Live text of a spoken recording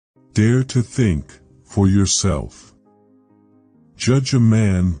Dare to think for yourself. Judge a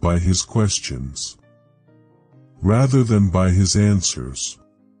man by his questions, rather than by his answers.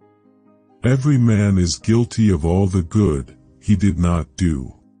 Every man is guilty of all the good he did not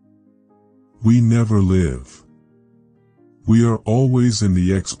do. We never live. We are always in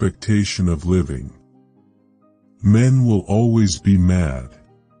the expectation of living. Men will always be mad,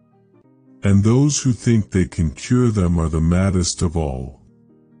 and those who think they can cure them are the maddest of all.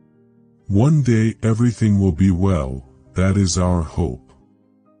 One day everything will be well, that is our hope.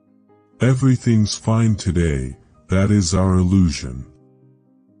 Everything's fine today, that is our illusion.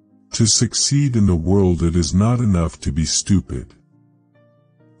 To succeed in the world it is not enough to be stupid.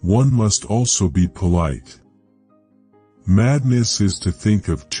 One must also be polite. Madness is to think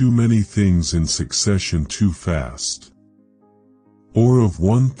of too many things in succession too fast, or of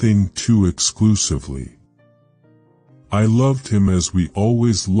one thing too exclusively. I loved him as we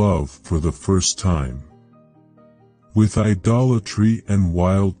always love for the first time, with idolatry and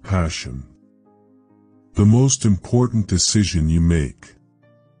wild passion. The most important decision you make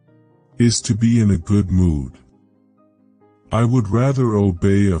is to be in a good mood. I would rather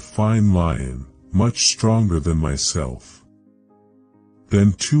obey a fine lion, much stronger than myself,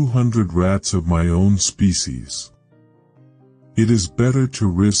 than 200 rats of my own species. It is better to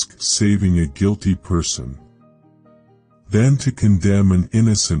risk saving a guilty person than to condemn an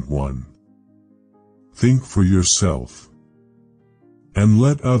innocent one. Think for yourself, and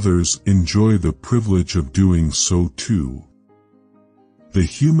let others enjoy the privilege of doing so too. The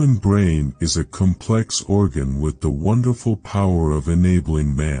human brain is a complex organ with the wonderful power of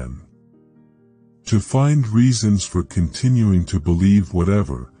enabling man to find reasons for continuing to believe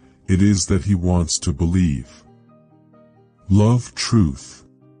whatever it is that he wants to believe. Love truth,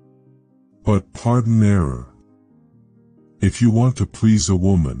 but pardon error. If you want to please a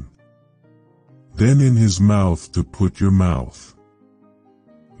woman, then in his mouth to put your mouth.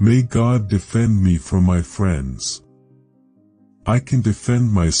 May God defend me from my friends. I can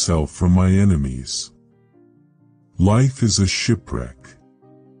defend myself from my enemies. Life is a shipwreck,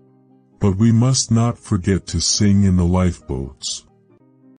 but we must not forget to sing in the lifeboats.